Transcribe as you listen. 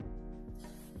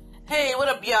Hey, what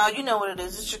up, y'all? You know what it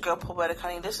is. It's your girl, Poetic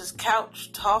Honey. This is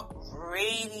Couch Talk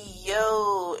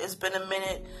Radio. It's been a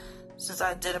minute since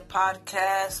I did a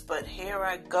podcast, but here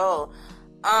I go.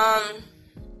 A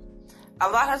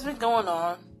lot has been going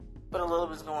on, but a little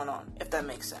bit's going on, if that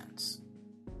makes sense.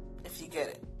 If you get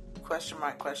it. Question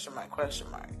mark, question mark, question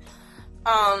mark.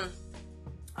 I'm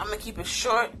gonna keep it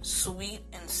short, sweet,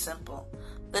 and simple.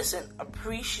 Listen,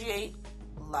 appreciate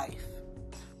life.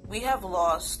 We have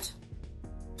lost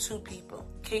two people,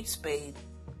 Kate Spade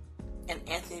and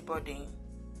Anthony Bourdain.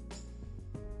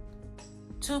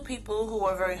 Two people who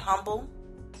are very humble,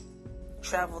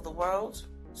 traveled the world,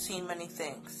 seen many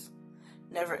things,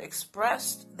 never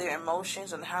expressed their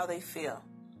emotions and how they feel.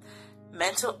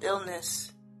 Mental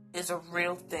illness is a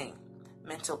real thing.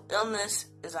 Mental illness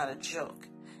is not a joke.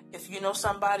 If you know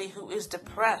somebody who is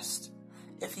depressed,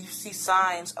 if you see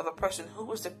signs of a person who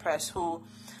was depressed, who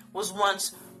was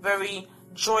once very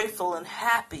joyful and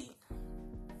happy,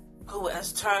 who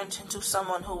has turned into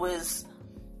someone who is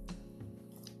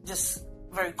just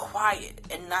very quiet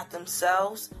and not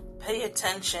themselves, pay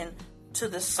attention to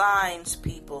the signs,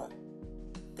 people.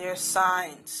 They're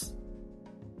signs.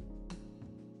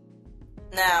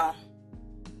 Now,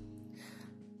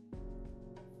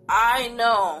 I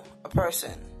know a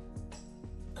person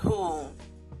who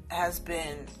has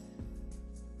been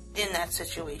in that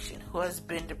situation, who has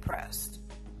been depressed.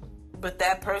 But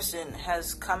that person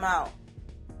has come out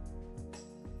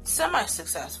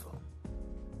semi-successful,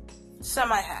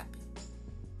 semi-happy.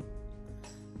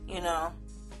 You know,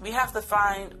 we have to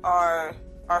find our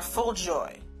full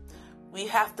joy. We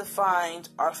have to find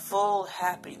our full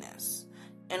happiness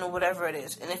in whatever it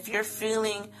is. And if you're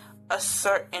feeling a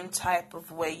certain type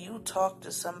of way, you talk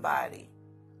to somebody.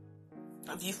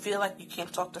 If you feel like you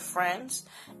can't talk to friends,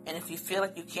 and if you feel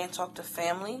like you can't talk to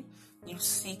family, you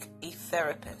seek a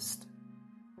therapist.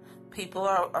 People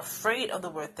are afraid of the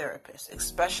word therapist,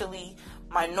 especially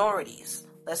minorities.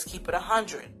 Let's keep it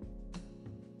 100.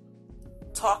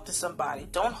 Talk to somebody.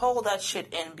 Don't hold that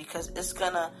shit in, because it's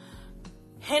gonna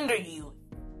hinder you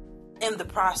in the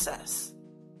process.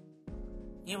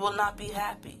 You will not be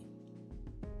happy.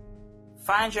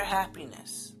 Find your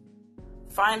happiness.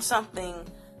 Find something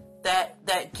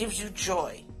that gives you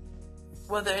joy.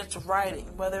 Whether it's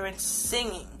writing, whether it's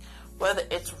singing, whether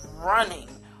it's running,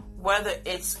 whether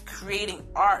it's creating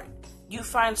art. You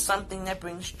find something that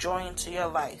brings joy into your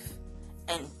life.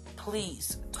 And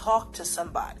please, talk to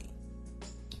somebody.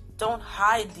 Don't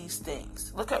hide these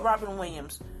things. Look at Robin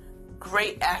Williams.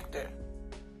 Great actor.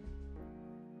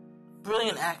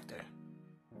 Brilliant actor.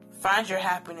 Find your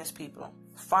happiness, people.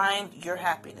 Find your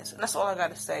happiness. And that's all I got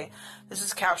to say. This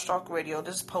is Couch Talk Radio.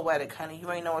 This is Poetic Honey. You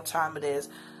already know what time it is.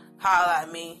 Holla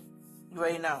at me. You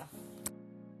already know.